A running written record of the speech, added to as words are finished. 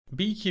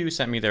BIQU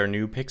sent me their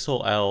new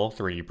Pixel L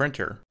 3D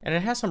printer, and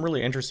it has some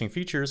really interesting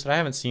features that I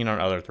haven't seen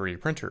on other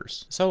 3D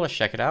printers. So let's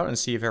check it out and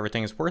see if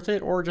everything is worth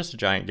it or just a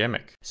giant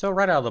gimmick. So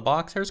right out of the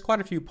box, there's quite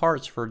a few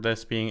parts for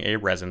this being a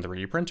resin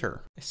 3D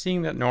printer,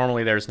 seeing that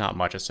normally there's not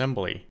much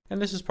assembly,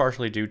 and this is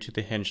partially due to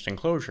the hinged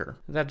enclosure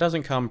that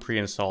doesn't come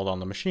pre-installed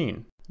on the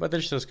machine. But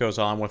this just goes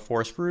on with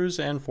 4 screws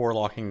and 4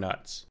 locking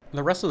nuts.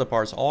 The rest of the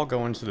parts all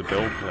go into the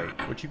build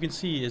plate, which you can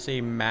see is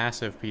a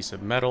massive piece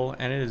of metal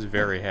and it is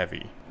very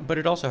heavy. But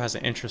it also has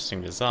an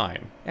interesting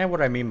design. And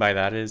what I mean by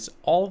that is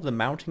all of the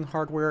mounting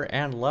hardware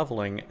and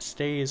leveling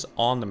stays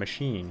on the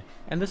machine.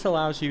 And this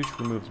allows you to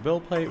remove the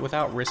build plate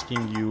without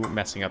risking you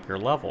messing up your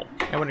level.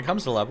 And when it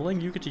comes to leveling,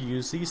 you get to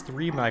use these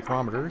 3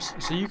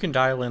 micrometers, so you can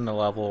dial in the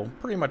level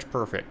pretty much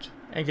perfect.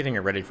 And getting it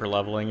ready for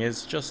leveling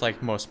is just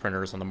like most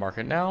printers on the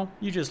market now.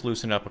 You just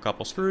loosen up a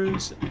couple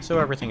screws so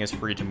everything is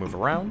free to move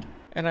around.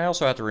 And I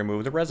also have to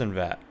remove the resin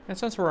vat. And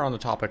since we're on the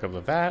topic of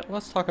the vat,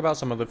 let's talk about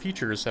some of the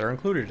features that are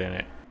included in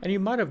it. And you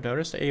might have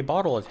noticed a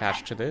bottle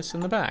attached to this in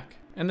the back.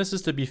 And this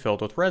is to be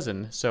filled with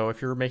resin, so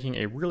if you're making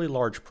a really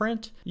large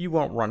print, you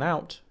won't run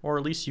out, or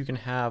at least you can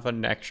have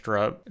an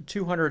extra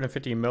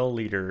 250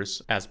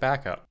 milliliters as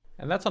backup.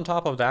 And that's on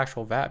top of the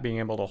actual vat being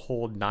able to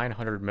hold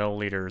 900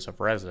 milliliters of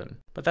resin.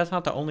 But that's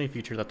not the only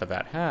feature that the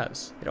vat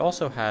has. It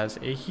also has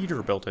a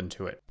heater built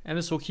into it. And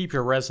this will keep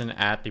your resin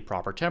at the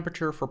proper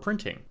temperature for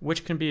printing,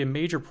 which can be a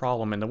major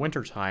problem in the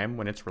wintertime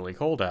when it's really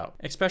cold out,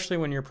 especially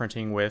when you're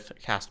printing with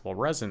castable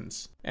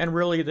resins. And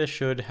really this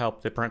should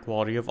help the print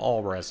quality of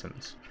all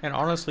resins. And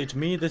honestly, to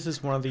me, this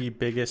is one of the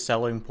biggest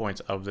selling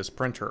points of this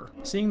printer.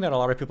 Seeing that a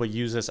lot of people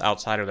use this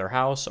outside of their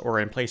house or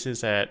in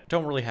places that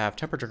don't really have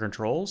temperature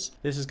controls,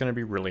 this is going to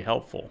be really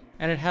helpful.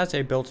 And it has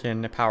a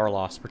built-in power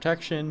loss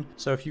protection,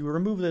 so if you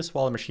remove this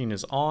while the machine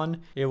is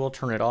on, it will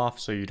turn it off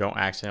so you don't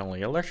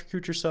accidentally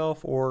electrocute yourself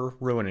or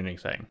ruin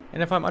anything.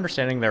 And if I'm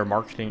understanding their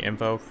marketing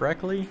info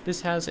correctly,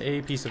 this has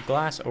a piece of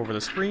glass over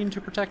the screen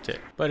to protect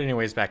it. But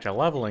anyways, back to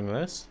leveling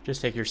this,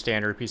 just take your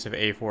standard piece of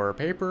A4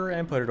 paper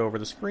and put it over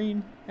the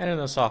screen, and in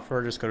the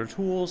software just go to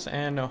Tools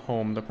and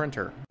Home the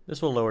printer.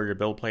 This will lower your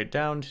build plate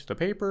down to the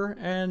paper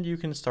and you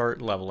can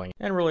start leveling.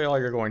 And really all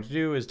you're going to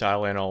do is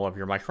dial in all of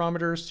your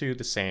micrometers to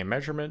the same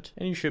measurement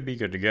and you should be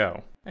good to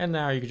go. And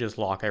now you can just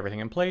lock everything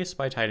in place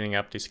by tightening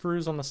up the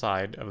screws on the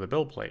side of the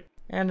build plate.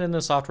 And in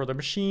the software of the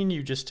machine,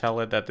 you just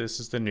tell it that this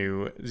is the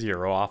new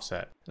 0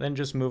 offset. Then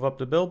just move up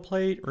the build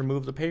plate,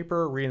 remove the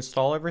paper,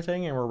 reinstall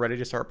everything, and we're ready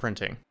to start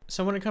printing.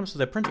 So when it comes to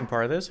the printing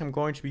part of this, I'm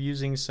going to be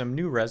using some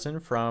new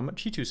resin from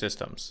BIQU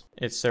Systems.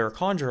 It's their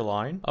Conjure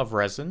line of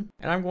resin,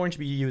 and I'm going to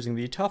be using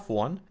the Tough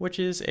one, which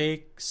is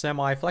a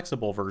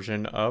semi-flexible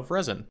version of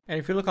resin. And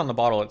if you look on the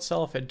bottle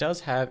itself, it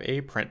does have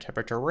a print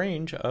temperature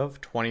range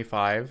of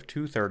 25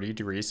 to 30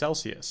 degrees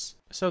Celsius.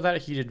 So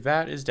that heated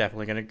vat is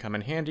definitely going to come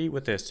in handy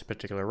with this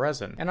particular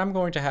resin. And I'm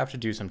going to have to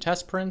do some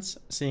test prints,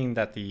 seeing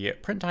that the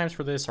print times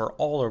for this are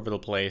all over the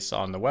place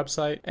on the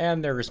website,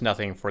 and there is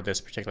nothing for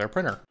this particular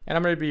printer. And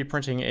I'm going to be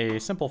printing a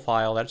simple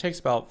file that takes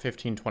about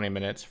 15-20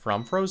 minutes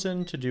from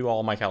Frozen to do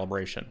all my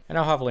calibration. And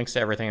I'll have links to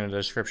everything in the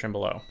description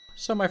below.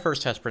 So my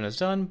first test print is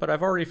done, but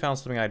I've already found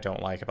something I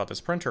don't like about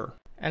this printer.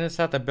 And it's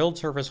that the build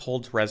surface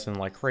holds resin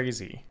like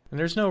crazy. And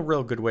there's no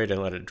real good way to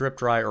let it drip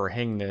dry or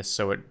hang this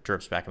so it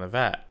drips back in the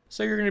vat.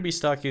 So you're going to be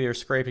stuck either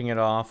scraping it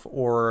off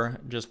or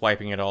just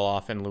wiping it all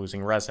off and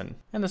losing resin.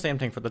 And the same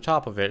thing for the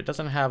top of it. It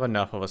doesn't have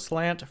enough of a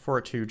slant for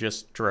it to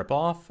just drip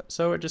off,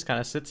 so it just kind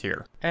of sits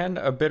here. And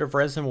a bit of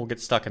resin will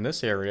get stuck in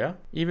this area,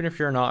 even if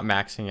you're not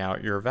maxing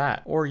out your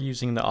vat or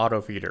using the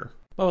auto feeder.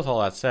 But with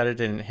all that said, it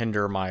didn't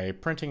hinder my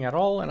printing at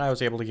all, and I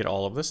was able to get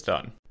all of this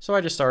done. So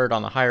I just started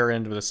on the higher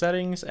end of the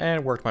settings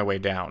and worked my way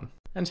down,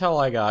 until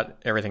I got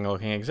everything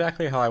looking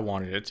exactly how I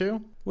wanted it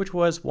to, which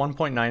was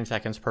 1.9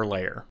 seconds per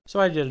layer. So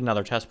I did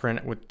another test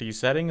print with these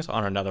settings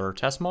on another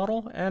test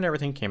model, and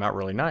everything came out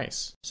really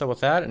nice. So with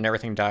that and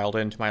everything dialed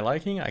into my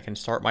liking, I can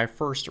start my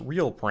first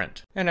real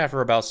print. And after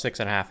about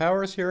 6.5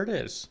 hours, here it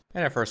is.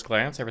 And at first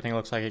glance, everything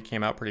looks like it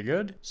came out pretty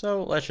good,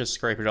 so let's just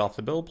scrape it off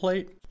the build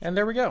plate. And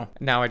there we go.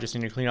 Now I just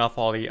need to clean off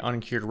all the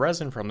uncured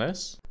resin from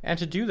this. And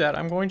to do that,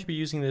 I'm going to be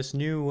using this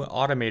new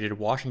automated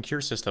wash and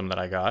cure system that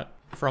I got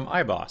from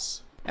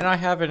iBoss. And I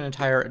have an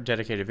entire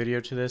dedicated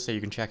video to this that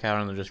you can check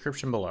out in the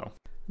description below.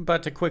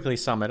 But to quickly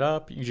sum it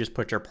up, you just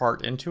put your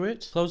part into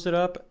it, close it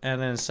up, and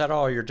then set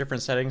all your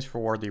different settings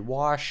for the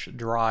wash,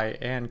 dry,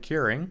 and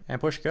curing, and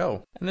push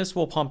go. And this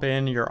will pump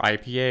in your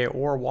IPA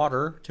or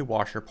water to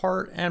wash your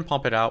part and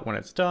pump it out when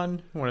it's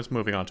done, when it's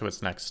moving on to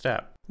its next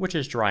step, which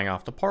is drying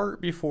off the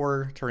part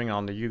before turning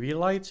on the UV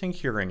lights and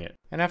curing it.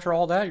 And after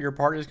all that, your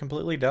part is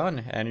completely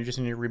done, and you just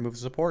need to remove the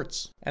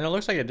supports. And it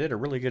looks like it did a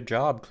really good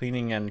job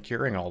cleaning and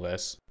curing all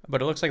this.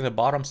 But it looks like the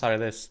bottom side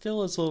of this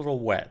still is a little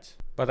wet.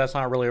 But that's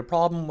not really a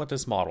problem with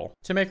this model.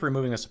 To make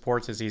removing the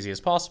supports as easy as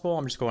possible,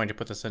 I'm just going to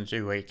put this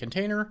into a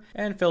container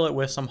and fill it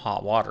with some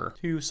hot water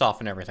to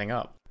soften everything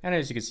up. And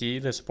as you can see,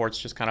 the supports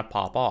just kind of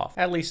pop off,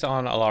 at least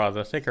on a lot of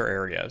the thicker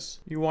areas.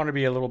 You want to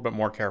be a little bit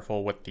more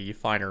careful with the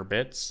finer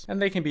bits,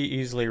 and they can be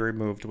easily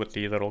removed with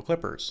the little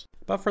clippers.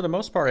 But for the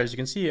most part, as you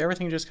can see,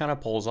 everything just kind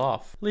of pulls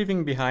off,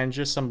 leaving behind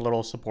just some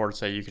little supports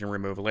that you can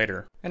remove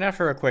later. And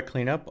after a quick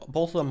cleanup,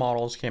 both of the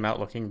models came out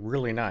looking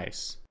really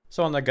nice.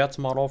 So on the Guts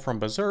model from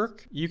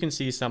Berserk, you can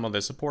see some of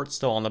the supports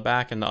still on the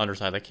back and the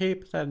underside of the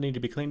cape that need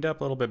to be cleaned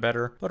up a little bit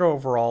better, but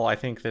overall I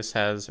think this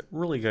has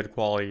really good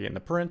quality in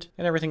the print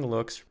and everything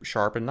looks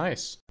sharp and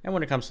nice. And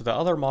when it comes to the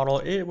other model,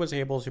 it was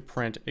able to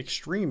print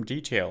extreme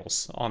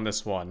details on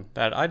this one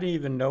that I didn't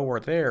even know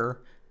were there,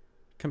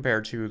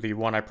 compared to the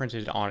one I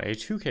printed on a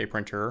 2K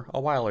printer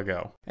a while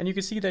ago. And you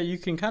can see that you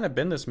can kind of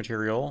bend this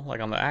material, like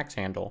on the axe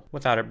handle,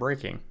 without it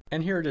breaking.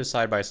 And here it is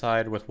side by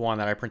side with one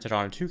that I printed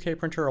on a 2K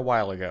printer a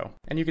while ago.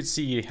 And you can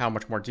see how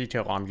much more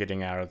detail I'm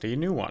getting out of the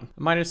new one,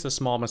 minus the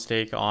small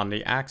mistake on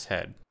the axe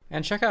head.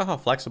 And check out how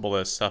flexible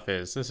this stuff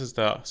is. This is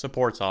the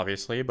supports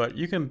obviously, but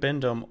you can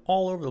bend them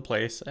all over the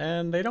place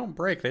and they don't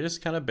break. They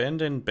just kind of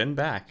bend and bend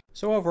back.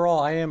 So overall,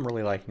 I am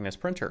really liking this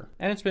printer,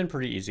 and it's been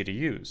pretty easy to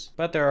use.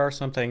 But there are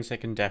some things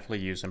that can definitely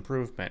use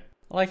improvement.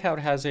 I like how it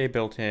has a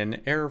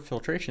built-in air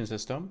filtration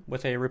system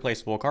with a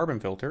replaceable carbon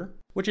filter,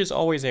 which is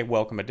always a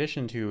welcome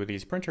addition to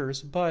these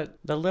printers, but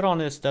the lid on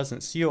this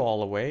doesn't seal all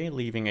the way,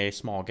 leaving a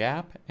small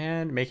gap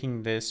and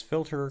making this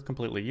filter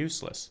completely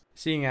useless.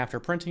 Seeing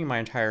after printing, my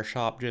entire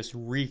shop just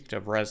reeked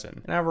of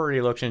resin, and I've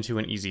already looked into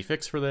an easy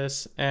fix for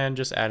this, and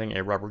just adding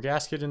a rubber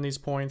gasket in these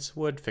points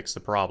would fix the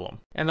problem.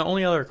 And the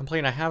only other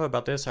complaint I have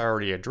about this I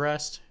already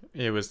addressed.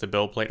 It was the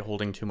build plate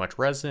holding too much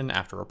resin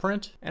after a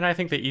print, and I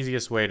think the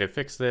easiest way to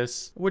fix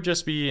this would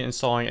just be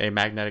installing a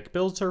magnetic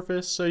build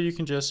surface so you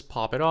can just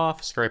pop it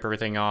off, scrape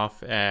everything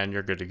off, and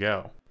you're good to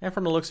go. And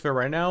from the looks of it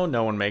right now,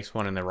 no one makes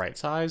one in the right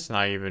size,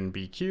 not even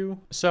BIQU,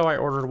 so I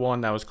ordered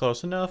one that was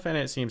close enough and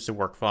it seems to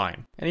work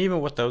fine. And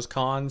even with those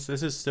cons,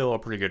 this is still a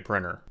pretty good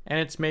printer, and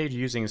it's made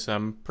using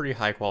some pretty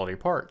high quality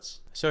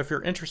parts. So if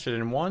you're interested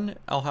in one,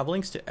 I'll have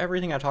links to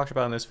everything I talked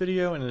about in this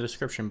video in the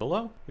description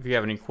below. If you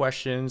have any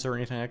questions or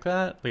anything like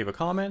that, leave a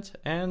comment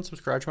and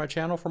subscribe to my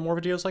channel for more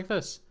videos like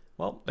this.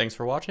 Well, thanks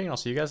for watching, I'll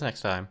see you guys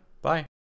next time. Bye!